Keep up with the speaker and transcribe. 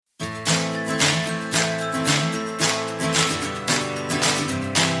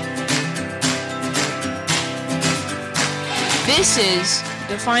This is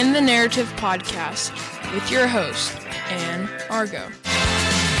Define the Narrative podcast with your host, Anne Argo.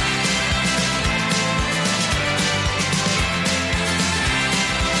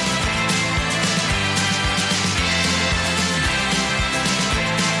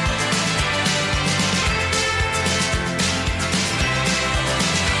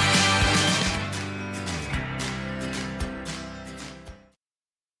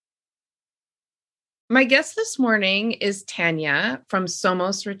 My guest this morning is Tanya from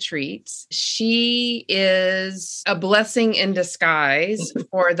Somos Retreats. She is a blessing in disguise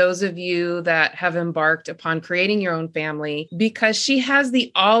for those of you that have embarked upon creating your own family, because she has the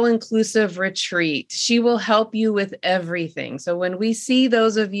all-inclusive retreat. She will help you with everything. So when we see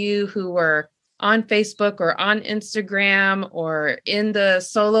those of you who were on Facebook or on Instagram or in the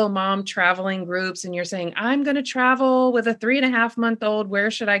solo mom traveling groups, and you're saying, I'm going to travel with a 3.5-month-old,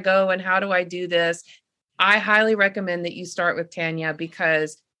 where should I go and how do I do this? I highly recommend that you start with Tanya,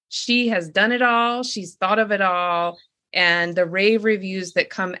 because she has done it all. She's thought of it all. And the rave reviews that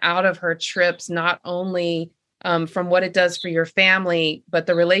come out of her trips, not only from what it does for your family, but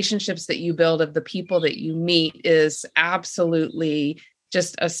the relationships that you build of the people that you meet, is absolutely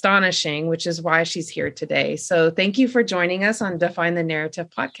just astonishing, which is why she's here today. So thank you for joining us on Define the Narrative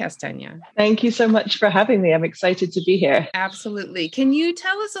podcast, Tanya. Thank you so much for having me. I'm excited to be here. Absolutely. Can you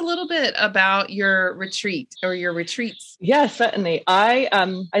tell us a little bit about your retreat or your retreats? Yeah, certainly. I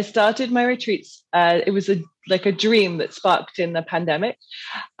started my retreats. It was like a dream that sparked in the pandemic,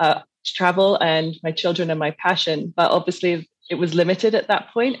 travel and my children and my passion. But obviously, it was limited at that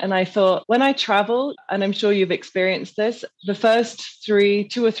point. And I thought, when I travel, and I'm sure you've experienced this, the first 2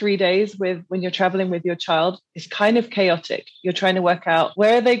 or 3 days when you're traveling with your child is kind of chaotic. You're trying to work out,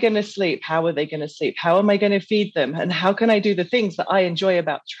 where are they going to sleep? How are they going to sleep? How am I going to feed them? And how can I do the things that I enjoy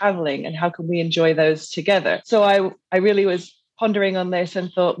about traveling? And how can we enjoy those together? So I really was pondering on this and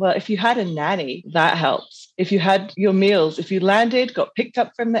thought, well, if you had a nanny, that helps. If you had your meals, if you landed, got picked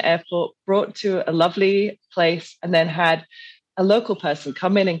up from the airport, brought to a lovely place, and then had a local person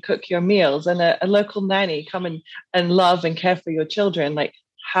come in and cook your meals, and a local nanny come in and love and care for your children, like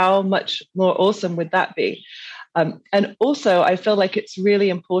how much more awesome would that be? And also, I feel like it's really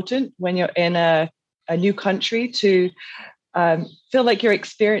important when you're in a new country to feel like you're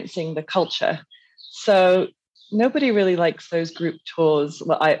experiencing the culture. So nobody really likes those group tours.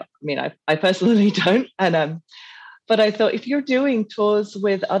 Well, I personally don't. But I thought, if you're doing tours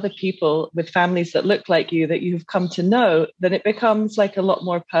with other people, with families that look like you, that you've come to know, then it becomes like a lot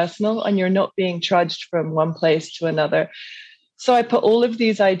more personal, and you're not being trudged from one place to another. So I put all of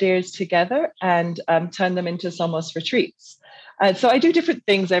these ideas together and turned them into Somos Retreats. And so I do different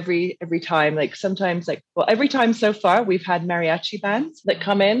things every time. Like sometimes, every time so far, we've had mariachi bands that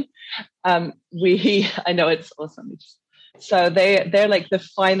come in. I know it's awesome. So they're like the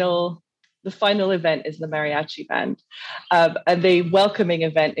final event is the mariachi band. And the welcoming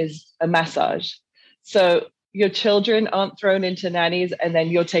event is a massage. So your children aren't thrown into nannies and then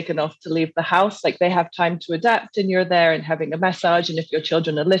you're taken off to leave the house. Like, they have time to adapt, and you're there and having a massage. And if your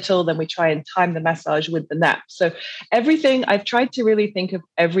children are little, then we try and time the massage with the nap. So I've tried to really think of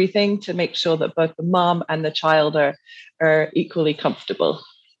everything to make sure that both the mom and the child are equally comfortable.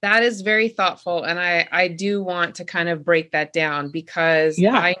 That is very thoughtful. And I do want to kind of break that down, because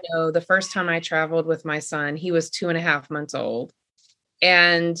I know the first time I traveled with my son, he was 2.5 months old.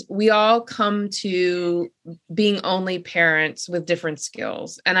 And we all come to being only parents with different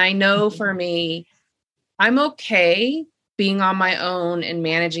skills. And I know for me, I'm okay being on my own and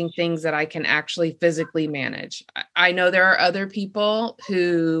managing things that I can actually physically manage. I know there are other people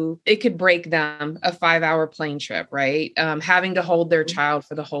who it could break them a 5-hour plane trip, right? Having to hold their child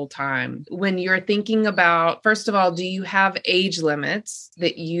for the whole time. When you're thinking about, first of all, do you have age limits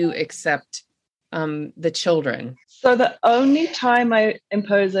that you accept the children? So the only time I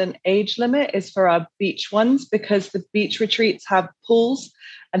impose an age limit is for our beach ones, because the beach retreats have pools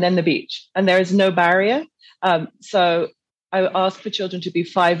and then the beach, and there is no barrier. So I ask for children to be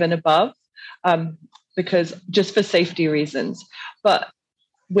 5 and above, because just for safety reasons. But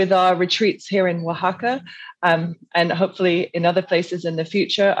with our retreats here in Oaxaca, and hopefully in other places in the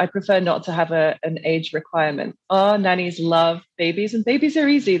future, I prefer not to have an age requirement. Our nannies love babies, and babies are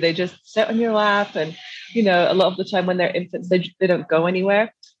easy. They just sit on your lap, and a lot of the time when they're infants, they don't go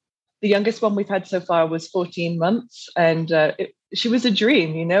anywhere. The youngest one we've had so far was 14 months, and she was a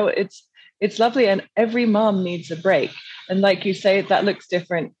dream. It's lovely, and every mom needs a break. And like you say, that looks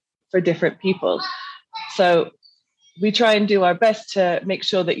different for different people. So we try and do our best to make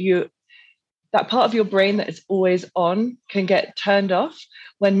sure that that part of your brain that is always on can get turned off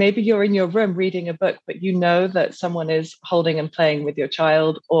when maybe you're in your room reading a book, but you know that someone is holding and playing with your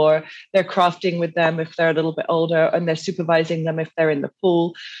child, or they're crafting with them if they're a little bit older, and they're supervising them if they're in the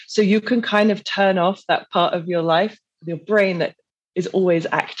pool. So you can kind of turn off that part of your life, your brain that is always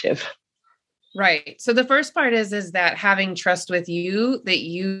active. Right. So the first part is that having trust with you, that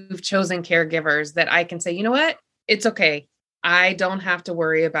you've chosen caregivers, that I can say, you know what, it's okay. I don't have to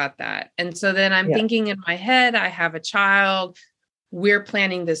worry about that. And so then I'm thinking in my head, I have a child, we're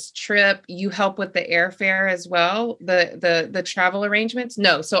planning this trip. You help with the airfare as well, the travel arrangements.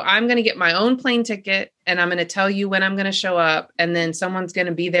 No. So I'm going to get my own plane ticket, and I'm going to tell you when I'm going to show up. And then someone's going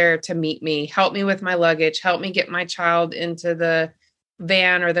to be there to meet me, help me with my luggage, help me get my child into the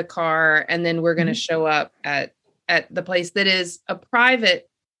van or the car. And then we're going to show up at the place that is a private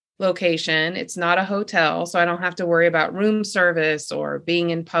location. It's not a hotel, so I don't have to worry about room service or being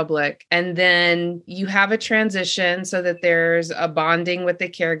in public. And then you have a transition so that there's a bonding with the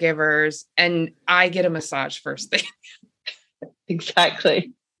caregivers, and I get a massage first thing.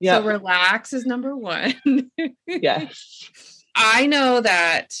 Exactly. Yeah. So relax is number one. Yes. I know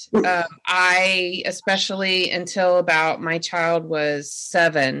that I, especially until about my child was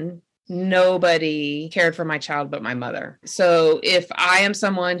 7, nobody cared for my child but my mother. So if I am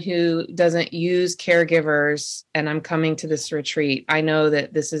someone who doesn't use caregivers and I'm coming to this retreat, I know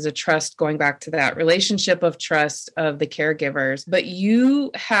that this is a trust, going back to that relationship of trust of the caregivers. But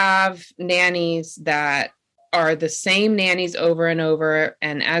you have nannies that are the same nannies over and over.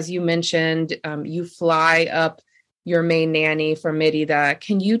 And as you mentioned, you fly up your main nanny from Merida.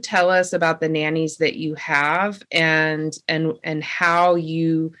 Can you tell us about the nannies that you have and how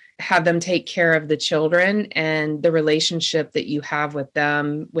you have them take care of the children and the relationship that you have with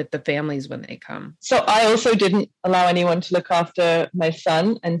them, with the families when they come? So I also didn't allow anyone to look after my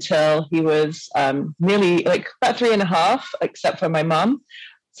son until he was nearly like about 3.5, except for my mom.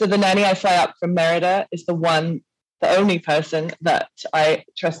 So the nanny I fly up from Merida is the only person that I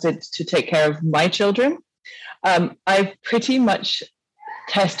trusted to take care of my children. I pretty much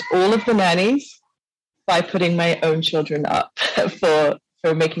test all of the nannies by putting my own children up for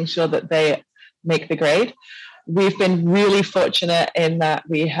making sure that they make the grade. We've been really fortunate in that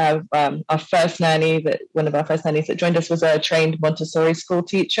we have our first nanny, one of our first nannies that joined us was a trained Montessori school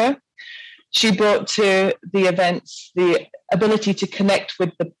teacher. She brought to the events the ability to connect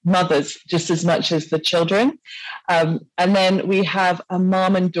with the mothers just as much as the children. And then we have a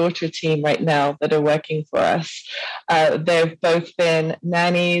mom and daughter team right now that are working for us. They've both been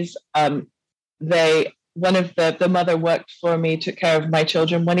nannies. One of the mother worked for me, took care of my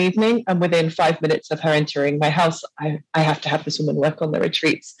children one evening, and within 5 minutes of her entering my house, I have to have this woman work on the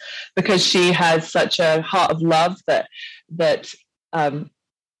retreats because she has such a heart of love that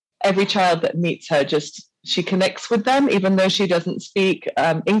every child that meets her, she connects with them, even though she doesn't speak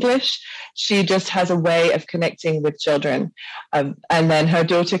English. She just has a way of connecting with children. And then her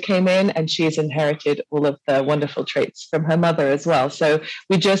daughter came in, and she has inherited all of the wonderful traits from her mother as well. So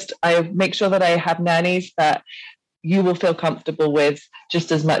I make sure that I have nannies that you will feel comfortable with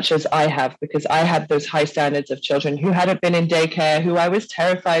just as much as I have, because I had those high standards of children who hadn't been in daycare, who I was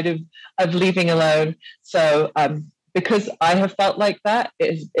terrified of leaving alone. So because I have felt like that,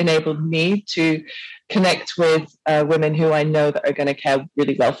 it has enabled me to connect with women who I know that are going to care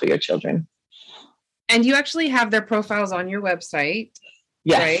really well for your children. And you actually have their profiles on your website,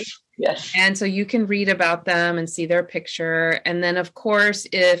 yes, right? Yes. And so you can read about them and see their picture. And then, of course,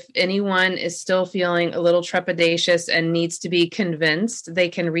 if anyone is still feeling a little trepidatious and needs to be convinced, they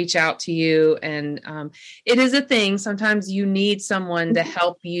can reach out to you. And it is a thing. Sometimes you need someone to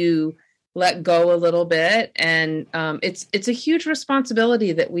help you let go a little bit. And it's a huge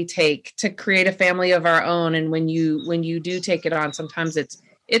responsibility that we take to create a family of our own. And when you do take it on, sometimes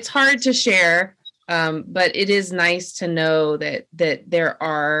it's hard to share. But it is nice to know that there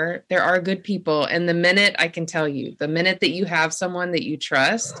are good people. And the minute that you have someone that you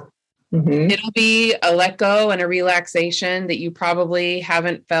trust, it'll be a let go and a relaxation that you probably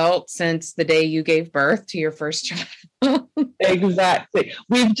haven't felt since the day you gave birth to your first child. Exactly.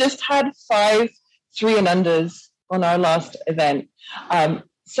 We've just had 5 3 and unders on our last event.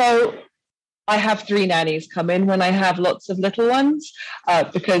 So I have 3 nannies come in when I have lots of little ones,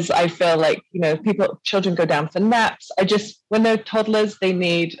 because I feel like, children go down for naps. When they're toddlers, they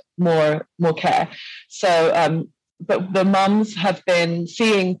need more care. So, but the mums have been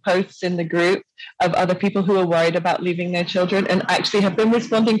seeing posts in the group of other people who are worried about leaving their children, and actually have been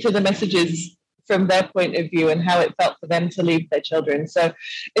responding to the messages from their point of view and how it felt for them to leave their children. So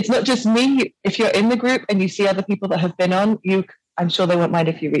it's not just me. If you're in the group and you see other people that have been on, you I'm sure they won't mind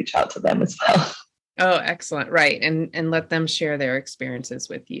if you reach out to them as well. Oh, excellent. Right. And let them share their experiences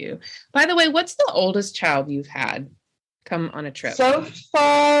with you. By the way, what's the oldest child you've had come on a trip? So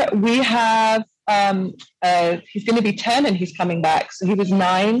far, we have, he's going to be 10 and he's coming back. So he was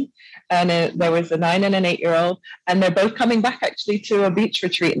 9 and there was a 9 and an 8-year-old. And they're both coming back actually to a beach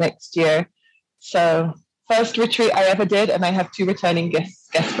retreat next year. So first retreat I ever did, and I have 2 returning guests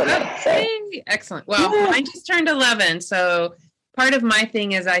from it. So. Excellent. Well, I just turned 11. So part of my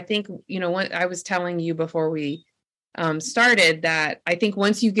thing is, I think, what I was telling you before we started, that I think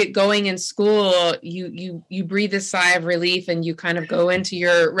once you get going in school, you breathe a sigh of relief and you kind of go into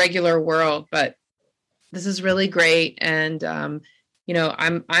your regular world. But this is really great. And,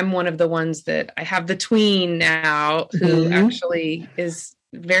 I'm one of the ones that I have the tween now who actually is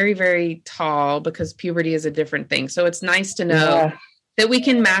very, very tall, because puberty is a different thing. So it's nice to know that we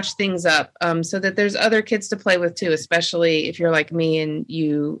can match things up, so that there's other kids to play with too, especially if you're like me and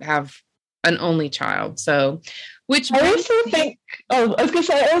you have an only child. So, which I also think, I was going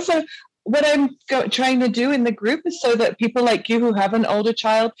to say, also what I'm trying to do in the group is so that people like you who have an older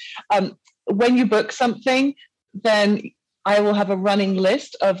child, when you book something, then I will have a running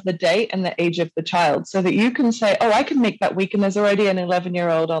list of the date and the age of the child, so that you can say, oh, I can make that week, and there's already an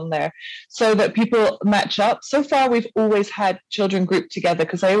 11-year-old on there, so that people match up. So far, we've always had children grouped together,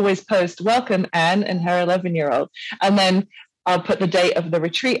 because I always post, welcome Anne and her 11-year-old. And then I'll put the date of the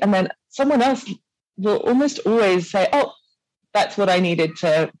retreat, and then someone else will almost always say, oh, that's what I needed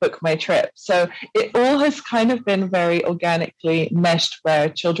to book my trip. So it all has kind of been very organically meshed, where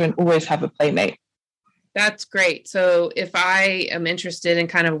children always have a playmate. That's great. So if I am interested in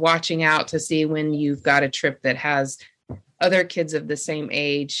kind of watching out to see when you've got a trip that has other kids of the same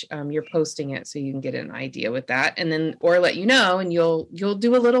age, you're posting it so you can get an idea with that, and then, or let you know, and you'll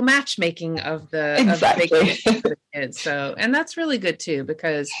do a little matchmaking of the, of the kids. So, and that's really good too,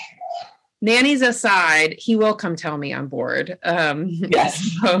 because nannies aside, he will come tell me I'm bored.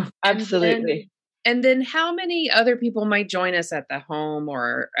 Yes, so, absolutely. And then how many other people might join us at the home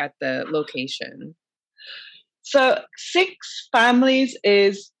or at the location? So 6 families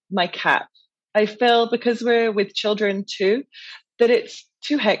is my cap. I feel, because we're with children too, that it's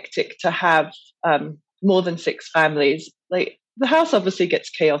too hectic to have more than 6 families. Like, the house obviously gets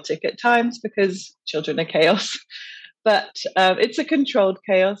chaotic at times because children are chaos, but it's a controlled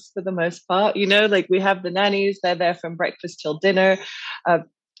chaos for the most part. Like, we have the nannies, they're there from breakfast till dinner.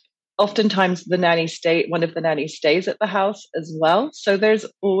 Oftentimes one of the nannies stays at the house as well. So there's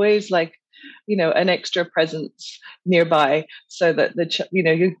always an extra presence nearby, so that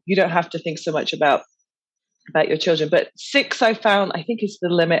you don't have to think so much about your children. But 6, I found, I think, is the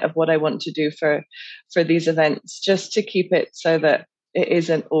limit of what I want to do for these events, just to keep it so that it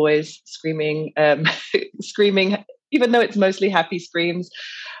isn't always screaming, even though it's mostly happy screams.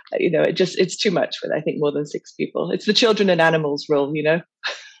 It's too much with, I think, more than 6 people. It's the children and animals rule.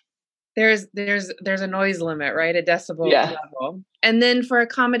 There's a noise limit, right? A decibel level. And then for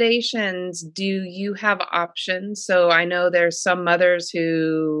accommodations, do you have options? So I know there's some mothers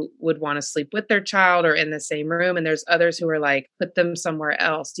who would want to sleep with their child or in the same room, and there's others who are like, put them somewhere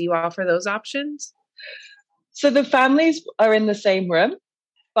else. Do you offer those options? So the families are in the same room,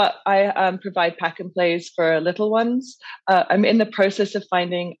 but I provide pack and plays for little ones. I'm in the process of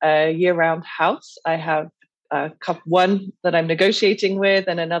finding a year-round house. I have one that I'm negotiating with,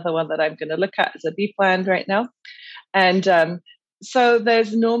 and another one that I'm going to look at as a B plan right now. And so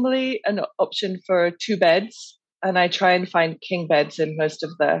there's normally an option for 2 beds, and I try and find king beds in most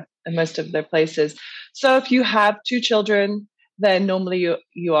of their places. So if you have 2 children, then normally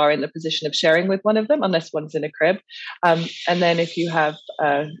you are in the position of sharing with one of them, unless one's in a crib. And then if you have,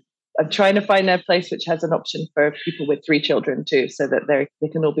 I'm trying to find a place which has an option for people with 3 children too, so that they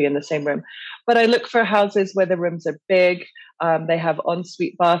can all be in the same room. But I look for houses where the rooms are big. They have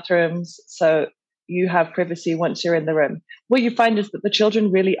ensuite bathrooms, so you have privacy once you're in the room. What you find is that the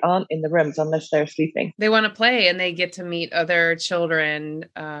children really aren't in the rooms unless they're sleeping. They want to play, and they get to meet other children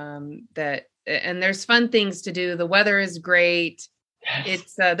and there's fun things to do. The weather is great. Yes.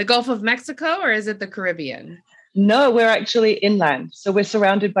 It's the Gulf of Mexico, or is it the Caribbean? No, we're actually inland. So we're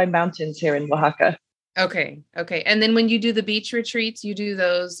surrounded by mountains here in Oaxaca. Okay. And then when you do the beach retreats, you do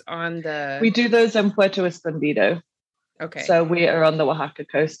those We do those in Puerto Escondido. Okay. So we are on the Oaxaca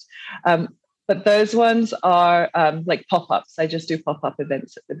coast. But those ones are like pop-ups. I just do pop-up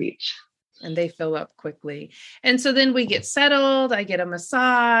events at the beach. And they fill up quickly. And so then we get settled. I get a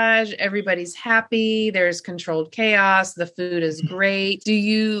massage. Everybody's happy. There's controlled chaos. The food is great. Do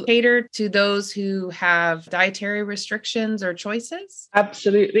you cater to those who have dietary restrictions or choices?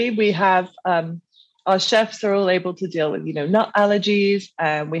 Absolutely. We have our chefs are all able to deal with, nut allergies.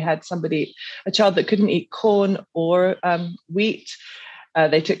 We had a child that couldn't eat corn or wheat.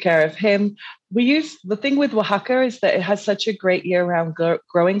 They took care of him. The thing with Oaxaca is that it has such a great year-round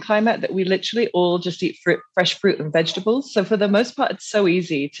growing climate that we literally all just eat fresh fruit and vegetables. So for the most part, it's so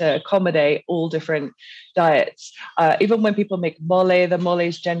easy to accommodate all different diets. Even when people make mole, the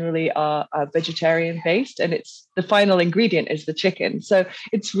moles generally are vegetarian-based, and it's the final ingredient is the chicken. So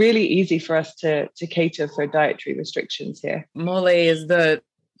it's really easy for us to cater for dietary restrictions here. Mole is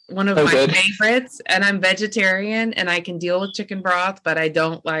one of my favorites, and I'm vegetarian and I can deal with chicken broth, but I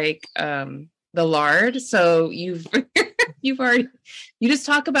don't like the lard. So you just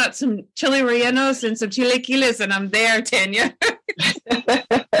talk about some chile rellenos and some chilaquiles and I'm there, Tanya.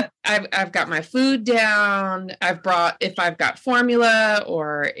 I've got my food down. If I've got formula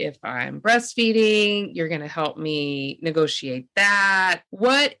or if I'm breastfeeding, you're going to help me negotiate that.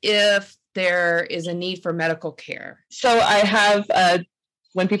 What if there is a need for medical care? So I have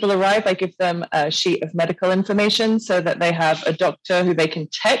when people arrive, I give them a sheet of medical information so that they have a doctor who they can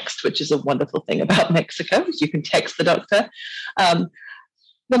text, which is a wonderful thing about Mexico, is you can text the doctor.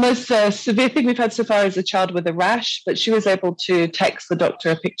 The most severe thing we've had so far is a child with a rash, but she was able to text the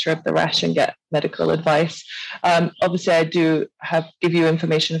doctor a picture of the rash and get medical advice. Obviously, I do give you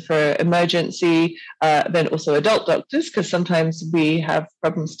information for emergency, then also adult doctors, because sometimes we have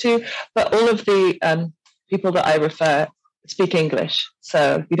problems too. But all of the people that I refer speak English,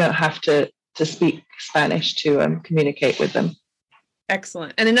 so you don't have to speak Spanish to communicate with them.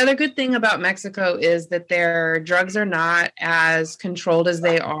 Excellent. And another good thing about Mexico is that their drugs are not as controlled as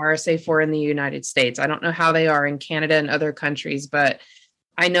they are, say, in the United States. I don't know how they are in Canada and other countries, but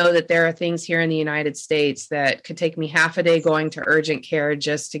I know that there are things here in the United States that could take me half a day going to urgent care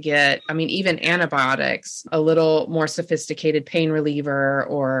just to get, even antibiotics, a little more sophisticated pain reliever,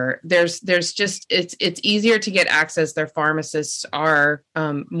 or there's just, it's easier to get access. Their pharmacists are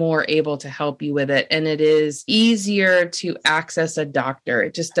more able to help you with it. And it is easier to access a doctor.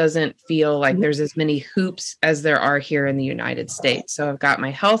 It just doesn't feel like there's as many hoops as there are here in the United States. So I've got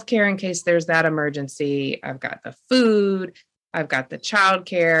my healthcare in case there's that emergency. I've got the food. I've got the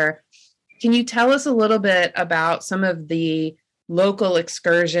childcare. Can you tell us a little bit about some of the local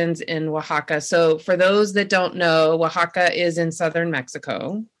excursions in Oaxaca? So for those that don't know, Oaxaca is in southern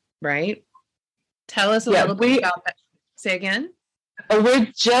Mexico, right? Tell us a little bit about that. Say again?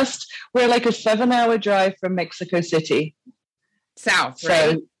 We're like a 7-hour drive from Mexico City. South,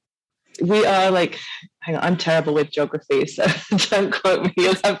 right? So we are like, hang on, I'm terrible with geography, so don't quote me.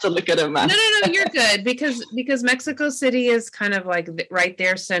 You'll have to look at a map. No, you're good because Mexico City is kind of like right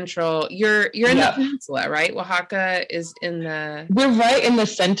there central. You're in the peninsula, right? Oaxaca is We're right in the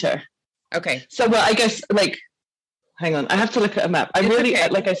center. Okay. So, well, I guess hang on, I have to look at a map.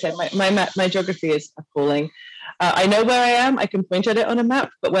 Like I said, my geography is appalling. I know where I am. I can point at it on a map,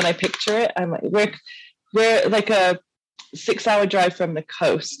 but when I picture it, I'm like, we're like a 6-hour drive from the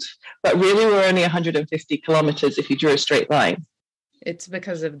coast. But really, we're only 150 kilometers if you drew a straight line. It's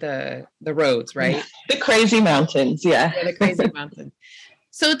because of the roads, right? The crazy mountains, yeah. The crazy mountains.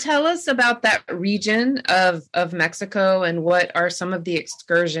 So tell us about that region of Mexico and what are some of the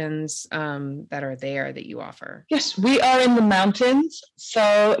excursions that are there that you offer? Yes, we are in the mountains.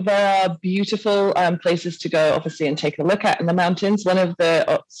 So there are beautiful places to go, obviously, and take a look at in the mountains. One of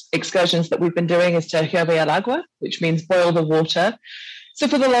the excursions that we've been doing is to Hierve el Agua, which means boil the water. So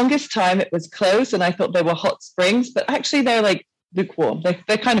for the longest time, it was closed, and I thought they were hot springs, but actually they're like lukewarm.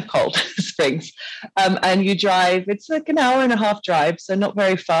 They're kind of cold springs. And you drive, it's like an hour and a half drive, so not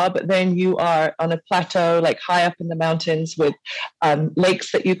very far, but then you are on a plateau, like high up in the mountains with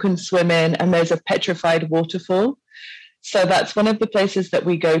lakes that you can swim in, and there's a petrified waterfall. So that's one of the places that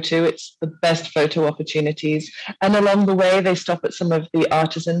we go to. It's the best photo opportunities. And along the way, they stop at some of the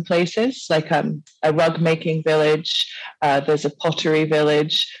artisan places, like a rug making village. There's a pottery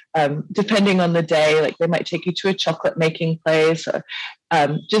village. Depending on the day, like they might take you to a chocolate making place. Or,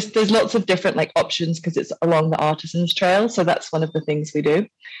 there's lots of different options because it's along the Artisans Trail. So that's one of the things we do.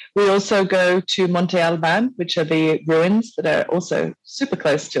 We also go to Monte Alban, which are the ruins that are also super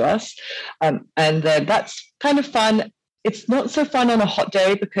close to us. And that's kind of fun. It's not so fun on a hot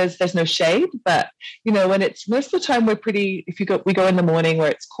day because there's no shade, but when it's most of the time we go in the morning where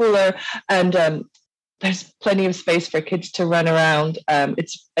it's cooler and there's plenty of space for kids to run around.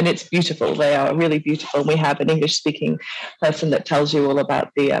 It's beautiful. They are really beautiful. We have an English speaking person that tells you all about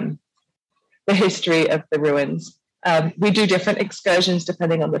the history of the ruins. We do different excursions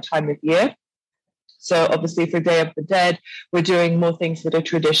depending on the time of year. So obviously for Day of the Dead, we're doing more things that are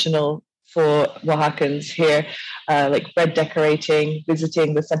traditional for Oaxacans here, like bread decorating,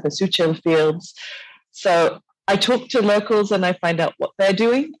 visiting the cempasúchil fields. So I talk to locals and I find out what they're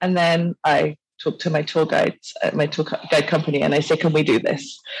doing. And then I talk to my tour guides at my tour guide company and I say, can we do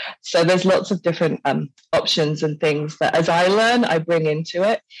this? So there's lots of different options and things that as I learn, I bring into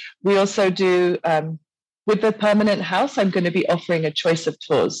it. We also do, with the permanent house, I'm going to be offering a choice of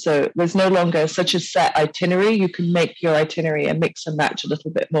tours. So there's no longer such a set itinerary. You can make your itinerary and mix and match a little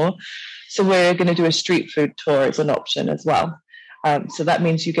bit more. So we're going to do a street food tour as an option as well. So that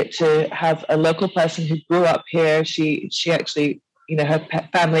means you get to have a local person who grew up here. She actually, her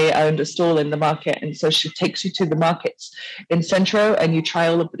family owned a stall in the market. And so she takes you to the markets in Centro and you try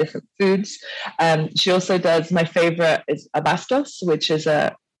all of the different foods. She also does, my favorite is Abastos, which is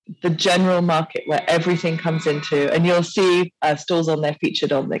the general market where everything comes into, and you'll see stalls on there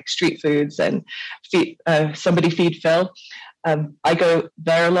featured on like street foods and somebody feed Phil. I go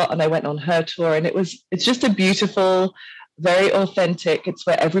there a lot and I went on her tour and it's just a beautiful, very authentic. It's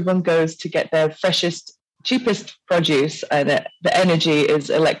where everyone goes to get their freshest, cheapest produce, and the energy is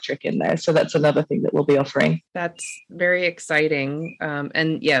electric in there. So that's another thing that we'll be offering. That's very exciting.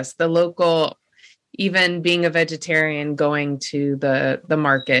 And yes, the local, even being a vegetarian, going to the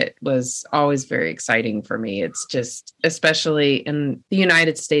market was always very exciting for me. It's just, especially in the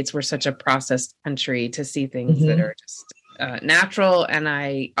United States, we're such a processed country, to see things that are just natural. And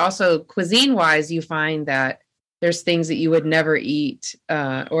I also, cuisine wise, you find that there's things that you would never eat,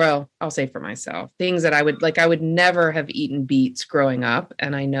 or I'll say for myself, things that I would never have eaten beets growing up.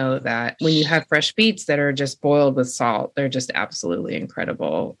 And I know that when you have fresh beets that are just boiled with salt, they're just absolutely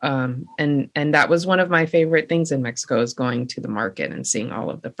incredible. And that was one of my favorite things in Mexico, is going to the market and seeing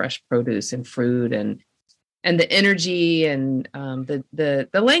all of the fresh produce and fruit and the energy and the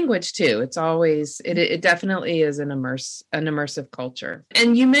language too. It's always, it definitely is an immersive culture.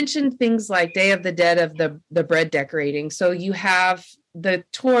 And you mentioned things like Day of the Dead of the bread decorating. So you have the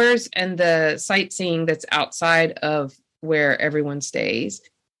tours and the sightseeing that's outside of where everyone stays.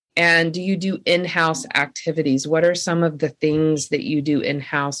 And do you do in-house activities? What are some of the things that you do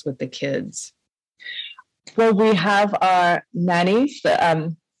in-house with the kids? Well, we have our nannies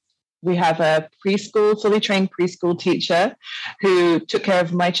that, we have a fully trained preschool teacher who took care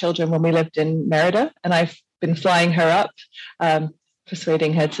of my children when we lived in Merida, and I've been flying her up,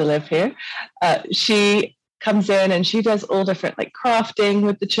 persuading her to live here. She comes in and she does all different, like crafting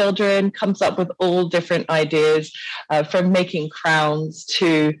with the children, comes up with all different ideas, from making crowns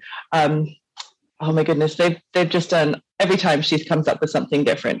to, oh my goodness, they've just done, every time she comes up with something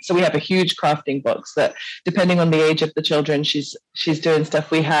different. So we have a huge crafting box that, depending on the age of the children, she's doing stuff.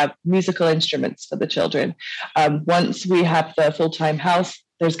 We have musical instruments for the children. Once we have the full-time house,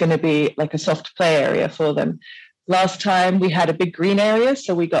 there's going to be like a soft play area for them. Last time we had a big green area,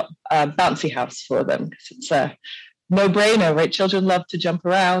 so we got a bouncy house for them. It's a no-brainer, right? Children love to jump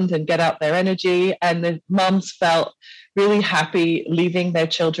around and get out their energy, and the moms felt really happy leaving their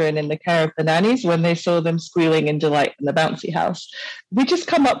children in the care of the nannies when they saw them squealing in delight in the bouncy house. We just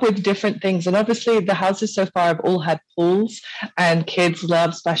come up with different things. And obviously the houses so far have all had pools, and kids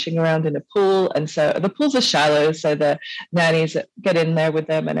love splashing around in a pool. And so the pools are shallow, so the nannies get in there with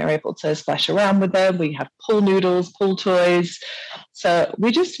them and are able to splash around with them. We have pool noodles, pool toys. So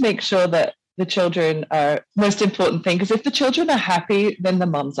we just make sure that the children are most important thing, because if the children are happy, then the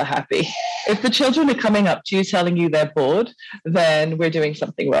moms are happy. If the children are coming up to you telling you they're bored, then we're doing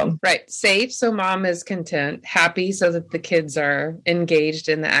something wrong. Right. Safe, so mom is content. Happy, so that the kids are engaged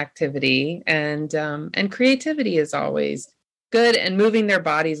in the activity. And creativity is always good, and moving their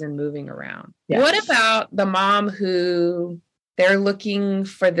bodies and moving around. Yes. What about the mom who they're looking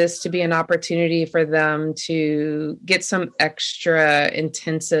for this to be an opportunity for them to get some extra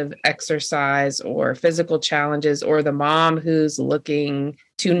intensive exercise or physical challenges, or the mom who's looking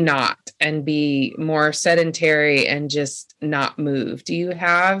to not and be more sedentary and just not move? Do you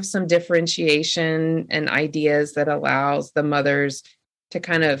have some differentiation and ideas that allows the mothers to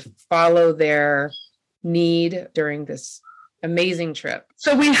kind of follow their need during this amazing trip?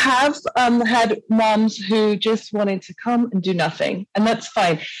 So we have had moms who just wanted to come and do nothing, and that's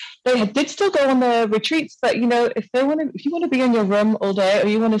fine. They did still go on the retreats, but if you want to be in your room all day, or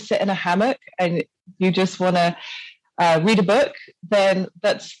you want to sit in a hammock and you just want to read a book, then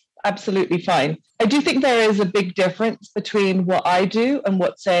that's absolutely fine. I do think there is a big difference between what I do and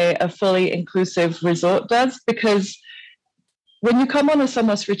what, say, a fully inclusive resort does, because when you come on a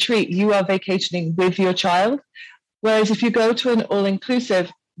Somos retreat, you are vacationing with your child. Whereas if you go to an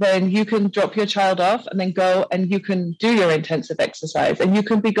all-inclusive, then you can drop your child off and then go and you can do your intensive exercise and you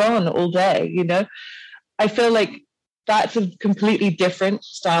can be gone all day, I feel like that's a completely different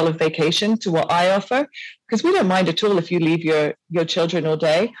style of vacation to what I offer, because we don't mind at all if you leave your children all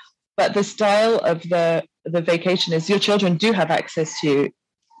day. But the style of the vacation is your children do have access to you.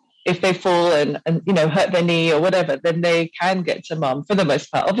 If they fall and hurt their knee or whatever, then they can get to mom for the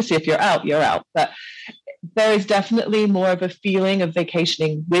most part. Obviously, if you're out, you're out. But there is definitely more of a feeling of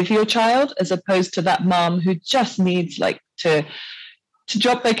vacationing with your child as opposed to that mom who just needs to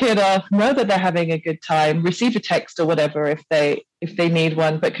drop their kid off, know that they're having a good time, receive a text or whatever if they need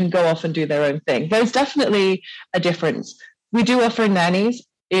one, but can go off and do their own thing. There's definitely a difference. We do offer nannies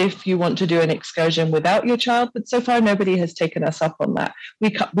if you want to do an excursion without your child, but so far nobody has taken us up on that.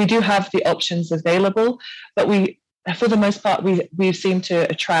 We do have the options available, but for the most part, we seem to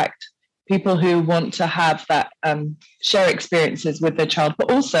attract people who want to have that share experiences with their child,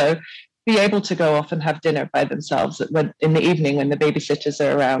 but also be able to go off and have dinner by themselves in the evening when the babysitters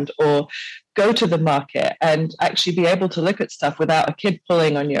are around, or go to the market and actually be able to look at stuff without a kid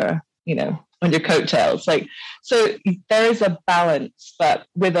pulling on your coattails. So there is a balance, but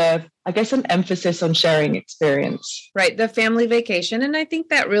with an emphasis on sharing experience. Right. The family vacation. And I think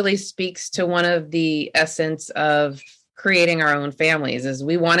that really speaks to one of the essence of creating our own families is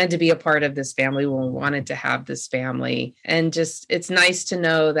we wanted to be a part of this family. We wanted to have this family. And just, it's nice to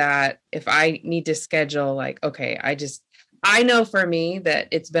know that if I need to schedule, I know for me that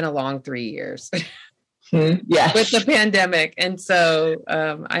it's been a long 3 years. Yes. With the pandemic. And so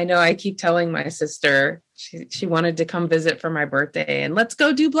I know I keep telling my sister, she wanted to come visit for my birthday and let's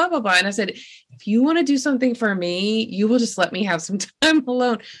go do blah, blah, blah. And I said, if you want to do something for me, you will just let me have some time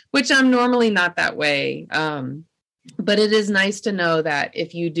alone, which I'm normally not that way. But it is nice to know that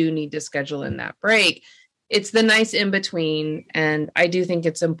if you do need to schedule in that break, it's the nice in between. And I do think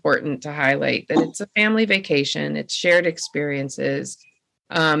it's important to highlight that it's a family vacation. It's shared experiences.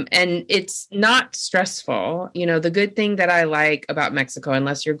 And it's not stressful. The good thing that I like about Mexico,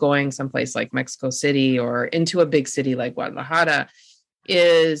 unless you're going someplace like Mexico City or into a big city like Guadalajara,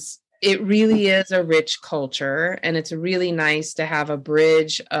 is it really is a rich culture. And it's really nice to have a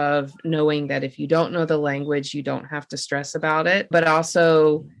bridge of knowing that if you don't know the language, you don't have to stress about it, but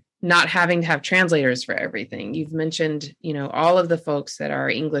also not having to have translators for everything. You've mentioned, all of the folks that are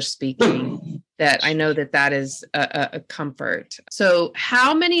English speaking, that I know that is a comfort. So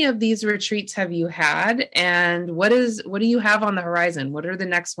how many of these retreats have you had? And what do you have on the horizon? What are the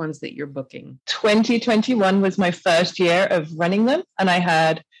next ones that you're booking? 2021 was my first year of running them. And I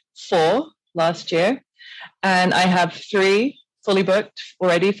had 4 last year. And I have 3 fully booked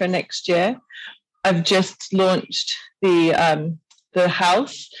already for next year. I've just launched the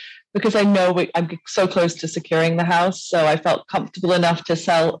house, because I know I'm so close to securing the house. So I felt comfortable enough to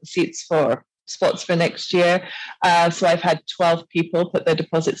sell seats for spots for next year. So I've had 12 people put their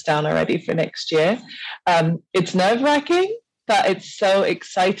deposits down already for next year. It's nerve-wracking, but it's so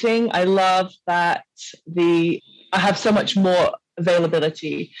exciting. I love that I have so much more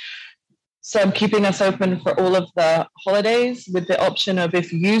availability. So I'm keeping us open for all of the holidays with the option of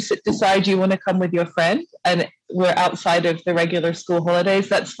if you decide you want to come with your friend and we're outside of the regular school holidays,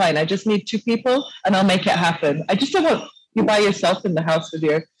 that's fine. I just need 2 people and I'll make it happen. I just don't want you by yourself in the house with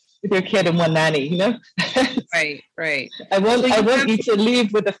your kid and one nanny, Right. I want you to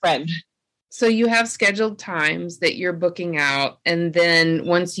leave with a friend. So you have scheduled times that you're booking out. And then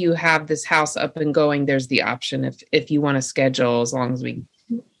once you have this house up and going, there's the option if you want to schedule, as long as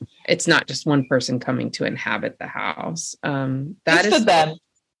it's not just one person coming to inhabit the house. That is for them.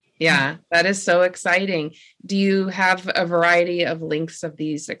 Yeah, that is so exciting. Do you have a variety of lengths of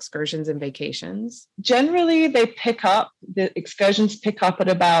these excursions and vacations? Generally, the excursions pick up at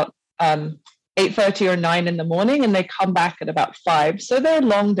about 8:30 or 9 in the morning, and they come back at about 5. So they're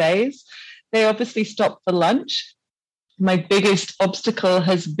long days. They obviously stop for lunch. My biggest obstacle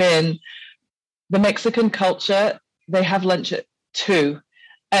has been the Mexican culture. They have lunch at 2.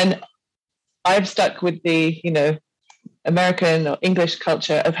 And I've stuck with the, American or English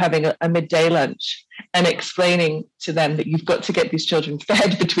culture of having a midday lunch and explaining to them that you've got to get these children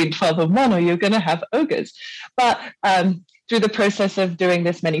fed between 12 and 1 or you're going to have ogres. But through the process of doing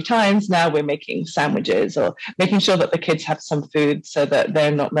this many times, now we're making sandwiches or making sure that the kids have some food so that they're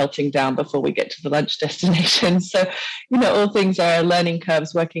not melting down before we get to the lunch destination. So, all things are learning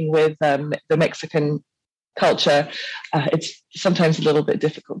curves working with the Mexican culture. It's sometimes a little bit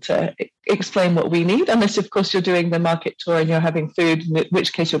difficult to explain what we need, unless of course you're doing the market tour and you're having food, in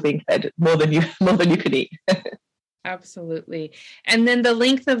which case you're being fed more than you can eat. Absolutely. And then the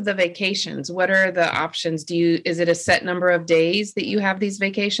length of the vacations, what are the options? Is it a set number of days that you have these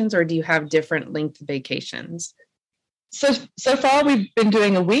vacations, or do you have different length vacations? So far we've been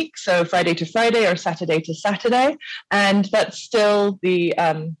doing a week, so Friday to Friday or Saturday to Saturday, and that's still the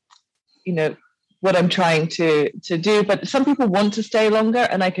what I'm trying to do. But some people want to stay longer,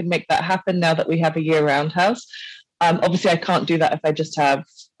 and I can make that happen now that we have a year-round house. Obviously, I can't do that if I just have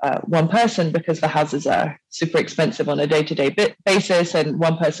one person, because the houses are super expensive on a day-to-day basis, and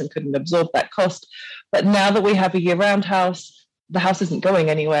one person couldn't absorb that cost. But now that we have a year-round house, the house isn't going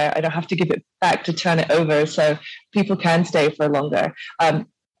anywhere. I don't have to give it back to turn it over, so people can stay for longer.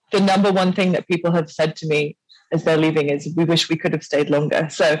 The number one thing that people have said to me as they're leaving is, we wish we could have stayed longer.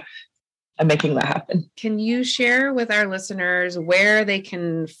 So I'm making that happen. Can you share with our listeners where they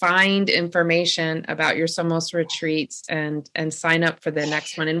can find information about your Somos retreats and sign up for the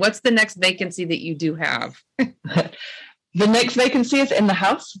next one? And what's the next vacancy that you do have? The next vacancy is in the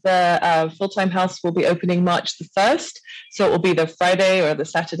house. The full-time house will be opening March the 1st. So it will be the Friday or the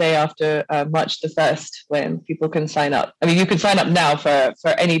Saturday after March the 1st when people can sign up. I mean, you can sign up now for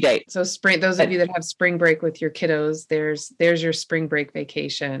any date. So spring, those of you that have spring break with your kiddos, there's your spring break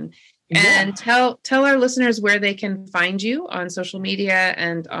vacation. And tell our listeners where they can find you on social media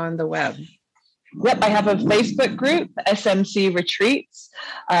and on the web. Yep, I have a Facebook group, SMC Retreats,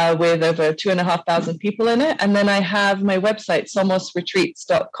 with over 2,500 people in it. And then I have my website,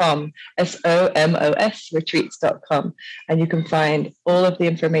 somosretreats.com, SOMOS retreats.com. And you can find all of the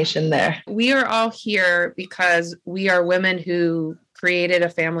information there. We are all here because we are women who created a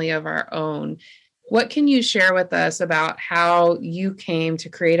family of our own. What can you share with us about how you came to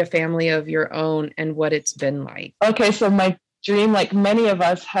create a family of your own and what it's been like? Okay, so my dream, like many of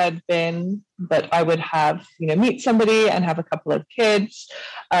us, had been that I would have, meet somebody and have a couple of kids.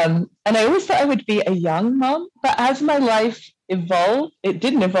 And I always thought I would be a young mom. But as my life evolved, it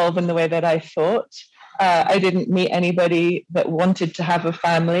didn't evolve in the way that I thought. I didn't meet anybody that wanted to have a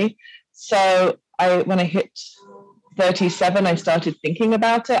family. So when I hit 37, I started thinking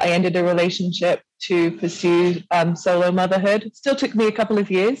about it. I ended a relationship to pursue solo motherhood. It still took me a couple of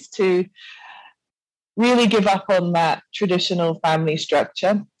years to really give up on that traditional family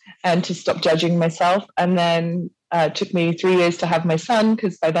structure and to stop judging myself. And then it took me 3 years to have my son,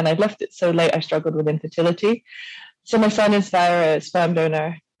 because by then I'd left it so late I struggled with infertility. So my son is via a sperm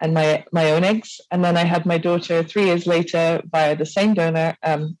donor and my own eggs. And then I had my daughter 3 years later via the same donor,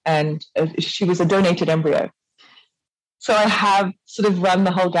 and she was a donated embryo. So I have sort of run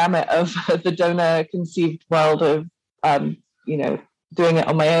the whole gamut of the donor-conceived world of, doing it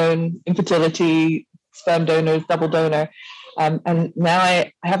on my own, infertility, sperm donors, double donor. And now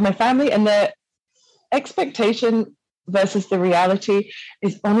I have my family, and the expectation versus the reality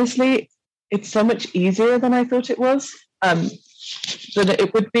is honestly, it's so much easier than I thought it was, than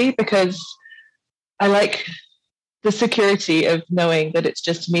it would be, because I like the security of knowing that it's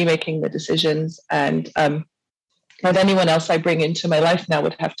just me making the decisions, and that anyone else I bring into my life now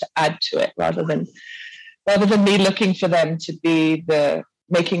would have to add to it rather than me looking for them to be the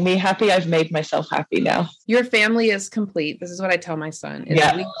making me happy. I've made myself happy now. Your family is complete. This is what I tell my son. We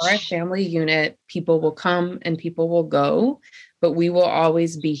are a family unit. People will come and people will go, but we will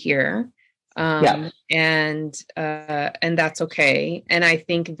always be here. And that's okay. And I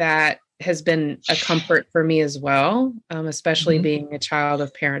think that has been a comfort for me as well, especially being a child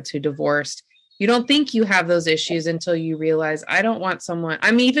of parents who divorced. You don't think you have those issues until you realize, I don't want someone,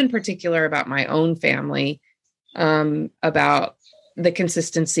 I'm even particular about my own family, about the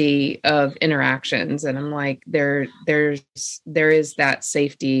consistency of interactions. And I'm like, there is that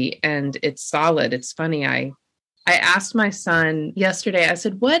safety, and it's solid. It's funny. I asked my son yesterday, I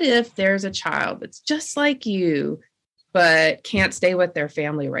said, what if there's a child that's just like you, but can't stay with their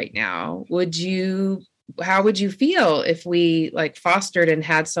family right now? How would you feel if we fostered and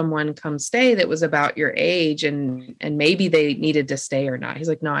had someone come stay that was about your age, and maybe they needed to stay or not? He's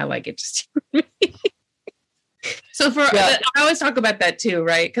like, no, I like it just me. So I always talk about that too,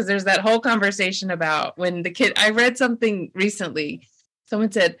 right? Because there's that whole conversation about when the kid, I read something recently.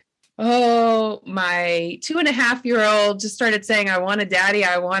 Someone said, oh, my 2.5-year-old just started saying, I want a daddy.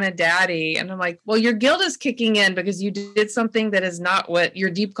 And I'm like, well, your guilt is kicking in because you did something that is not what your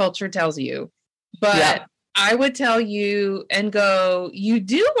deep culture tells you. But I would tell you and go, you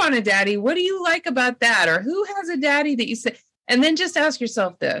do want a daddy. What do you like about that? Or who has a daddy that you say? And then just ask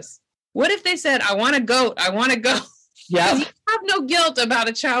yourself this. What if they said, I want a goat. I want a goat. Yeah. You have no guilt about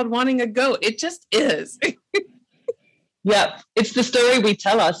a child wanting a goat. It just is. Yeah. It's the story we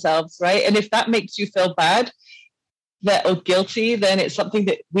tell ourselves, right? And if that makes you feel bad or guilty, then it's something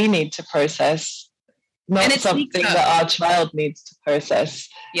that we need to process, not something that our child needs to process.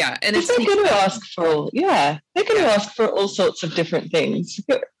 Yeah. And they're going to ask for all sorts of different things.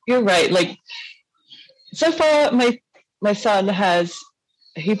 You're right. So far, my son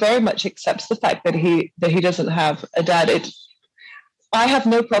he very much accepts the fact that he doesn't have a dad. I have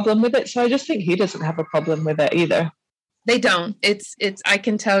no problem with it. So I just think he doesn't have a problem with it either. They don't. It's I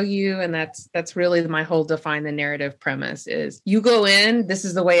can tell you, and that's really my whole Define the Narrative premise is you go in, this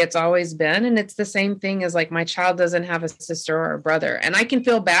is the way it's always been. And it's the same thing as like my child doesn't have a sister or a brother. And I can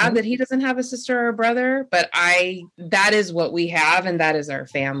feel bad that he doesn't have a sister or a brother, but that is what we have, and that is our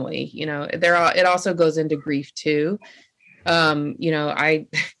family. It also goes into grief too. I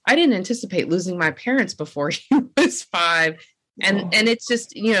didn't anticipate losing my parents before he was 5. And it's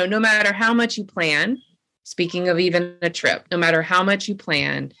just, no matter how much you plan. Speaking of even a trip, no matter how much you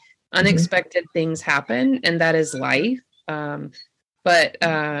plan, unexpected things happen, and that is life. But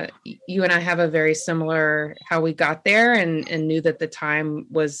you and I have a very similar how we got there and knew that the time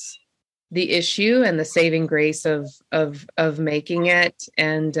was the issue and the saving grace of making it.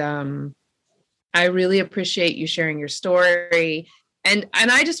 And I really appreciate you sharing your story. And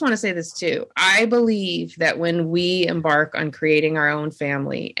I just want to say this too. I believe that when we embark on creating our own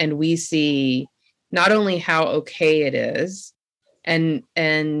family and we see not only how okay it is,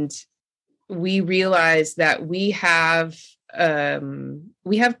 and we realize that we have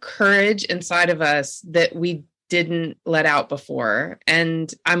courage inside of us that we didn't let out before.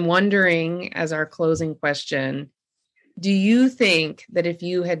 And I'm wondering, as our closing question, do you think that if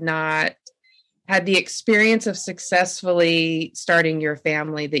you had not had the experience of successfully starting your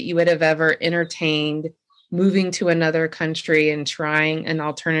family, that you would have ever entertained moving to another country and trying an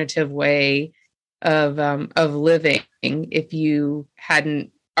alternative way of living if you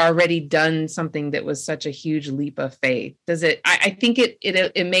hadn't already done something that was such a huge leap of faith? I think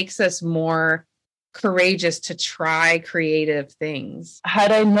it makes us more courageous to try creative things.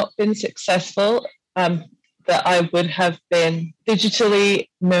 Had I not been successful, that I would have been digitally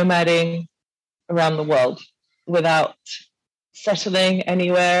nomading around the world without settling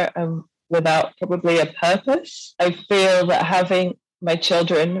anywhere and without probably a purpose. I feel that having my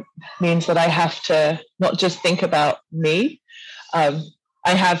children means that I have to not just think about me. I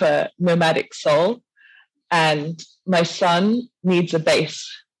have a nomadic soul, and my son needs a base.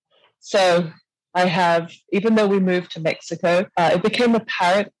 So even though we moved to Mexico, it became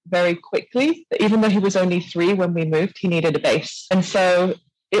apparent very quickly that even though he was only 3 when we moved, he needed a base. And so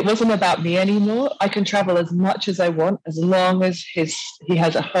it wasn't about me anymore. I can travel as much as I want, as long as he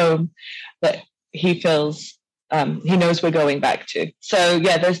has a home that he feels he knows we're going back to. So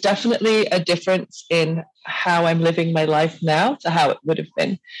yeah, there's definitely a difference in how I'm living my life now to how it would have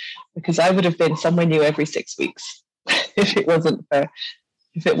been, because I would have been somewhere new every 6 weeks if it wasn't for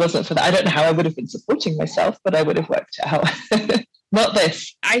that. I don't know how I would have been supporting myself, but I would have worked out. Not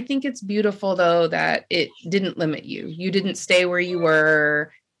this. I think it's beautiful though that it didn't limit you. You didn't stay where you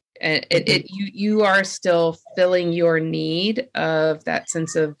were. And you are still filling your need of that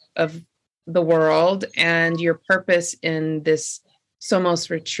sense of the world, and your purpose in this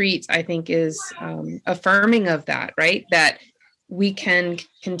Somos retreats, I think, is affirming of that, right? That we can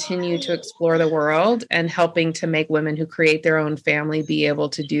continue to explore the world and helping to make women who create their own family be able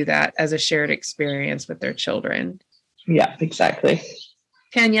to do that as a shared experience with their children. Yeah, exactly.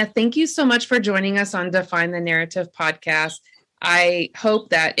 Tanya, thank you so much for joining us on Define the Narrative podcast. I hope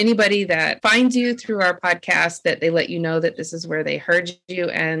that anybody that finds you through our podcast, that they let you know that this is where they heard you.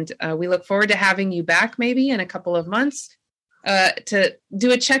 And we look forward to having you back maybe in a couple of months to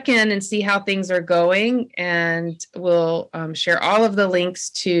do a check-in and see how things are going. And we'll share all of the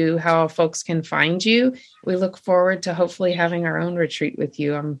links to how folks can find you. We look forward to hopefully having our own retreat with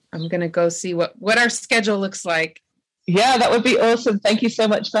you. I'm going to go see what our schedule looks like. Yeah, that would be awesome. Thank you so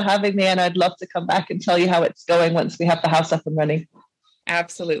much for having me. And I'd love to come back and tell you how it's going once we have the house up and running.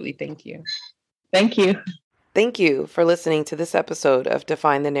 Absolutely. Thank you. Thank you. Thank you for listening to this episode of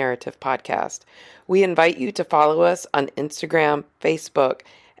Define the Narrative podcast. We invite you to follow us on Instagram, Facebook,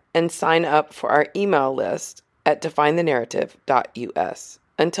 and sign up for our email list at definethenarrative.us.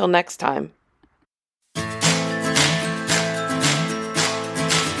 Until next time.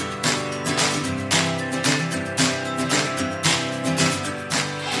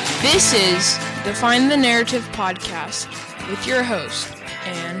 This is Define the Narrative podcast with your host,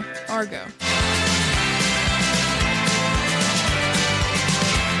 Anne Argo.